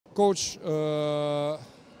Coach,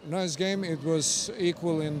 nice game. It was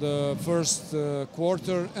equal in the first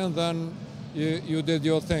quarter, and then you did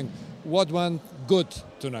your thing. What went good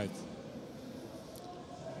tonight?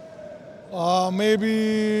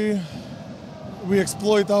 Maybe we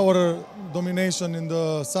exploit our domination in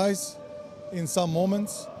the size in some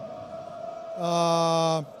moments.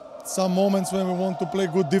 Some moments when we want to play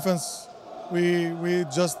good defense, we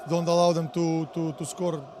just don't allow them to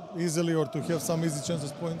score easily or to have some easy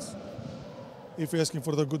chances points. If you're asking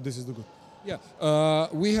for the good, this is the good. Yeah,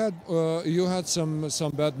 you had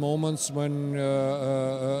some bad moments when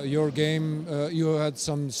your game you had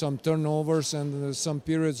some turnovers, and some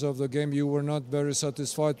periods of the game you were not very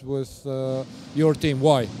satisfied with your team.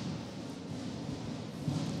 Why?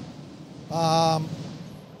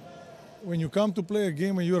 When you come to play a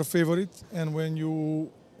game when you are a favorite and when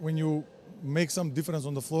you make some difference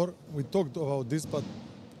on the floor, we talked about this, but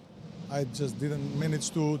I just didn't manage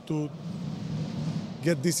to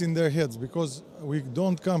get this in their heads, because we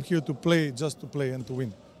don't come here to play just to play and to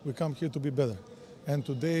win. We come here to be better. And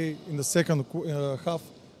today, in the second half,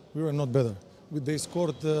 we were not better. They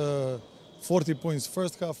scored 40 points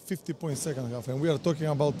first half, 50 points second half, and we are talking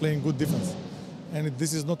about playing good defense. And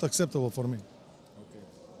this is not acceptable for me. Okay.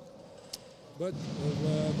 But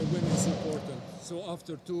the win is important. So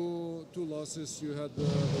after two losses, you had the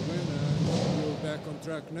win, and you're back on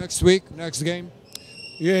track next week, next game.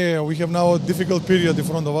 Yeah, we have now a difficult period in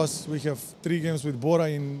front of us. We have 3 games with Bora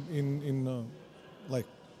like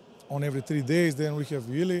on every 3 days. Then we have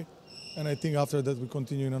Ili, and I think after that we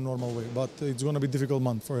continue in a normal way. But it's going to be a difficult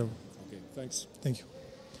month forever. Okay, thanks. Thank you.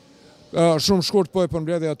 Shumë shkurt po e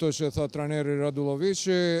përmbledhi ato që tha trajneri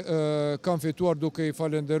Radulovici. Kam fituar duke I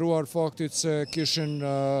falenderuar faktit se kishin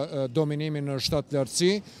dominimin në 7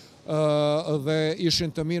 lartësi dhe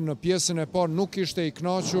ishin të mirë në pjesën e parë, nuk ishte I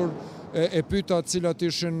kënaqur. E pyeta cilat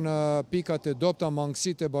ishin pikat e dobta,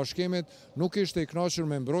 mangësitë e bashkimit, nuk ishte I kënaqur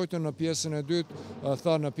me mbrojtjen në pjesën e dytë.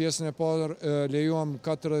 Tha në pjesën e parë lejuam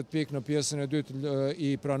 40 pikë, në pjesën e dytë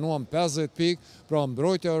I pranuam 50 pikë, pra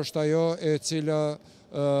mbrojtja është ajo e cila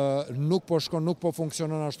nuk po shkon, nuk po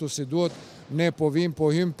funksionon ashtu si duhet. Ne po vim,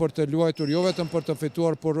 po hym për të luajtur, jo vetëm për të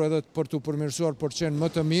fituar, por edhe për të përmirësuar, për të qenë më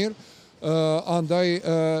të mirë. Andaj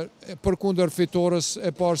përkundër fitores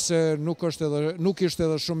e parë se nuk ishte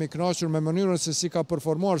edhe shumë I kënaqur me mënyrën se si ka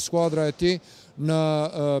performuar skuadra e tij në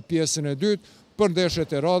pjesën e dytë. Për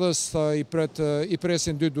ndeshjet e radhës I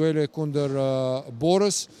presin 2 duele kundër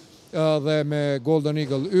Borës dhe me Golden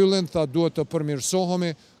Eagle Yllin, tha duhet të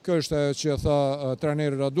përmirësohemi. Kjo është ajo që tha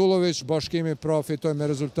trajneri Radulovic. Bashkimi pra fitoi me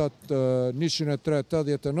rezultat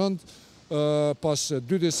 103-89 pas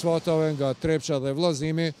 2 disfatave nga Trepça dhe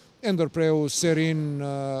Vllaznimi, e ndërpreu serin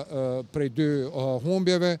prej 2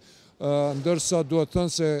 humbjeve, ndërsa duhet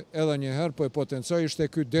thënë se edhe një herë po e potencoj, ishte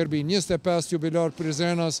ky derbi 25 jubilar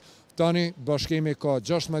Prizrenas. Tani bashkimi ka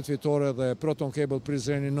 16 fitore dhe Proton Cable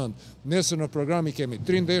Prizrenit 9. Nesër në programi kemi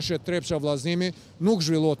 3 ndeshje, Trepça Vllaznimi, nuk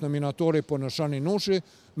zhvillohet në minatori, po në Shani Nushi,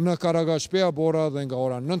 në Karagachpea Bora, dhe nga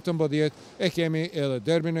ora 19 e kemi edhe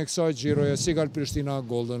derbin e kësaj, xhiroja Sigal Prishtina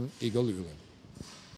Golden Eagle Yllin.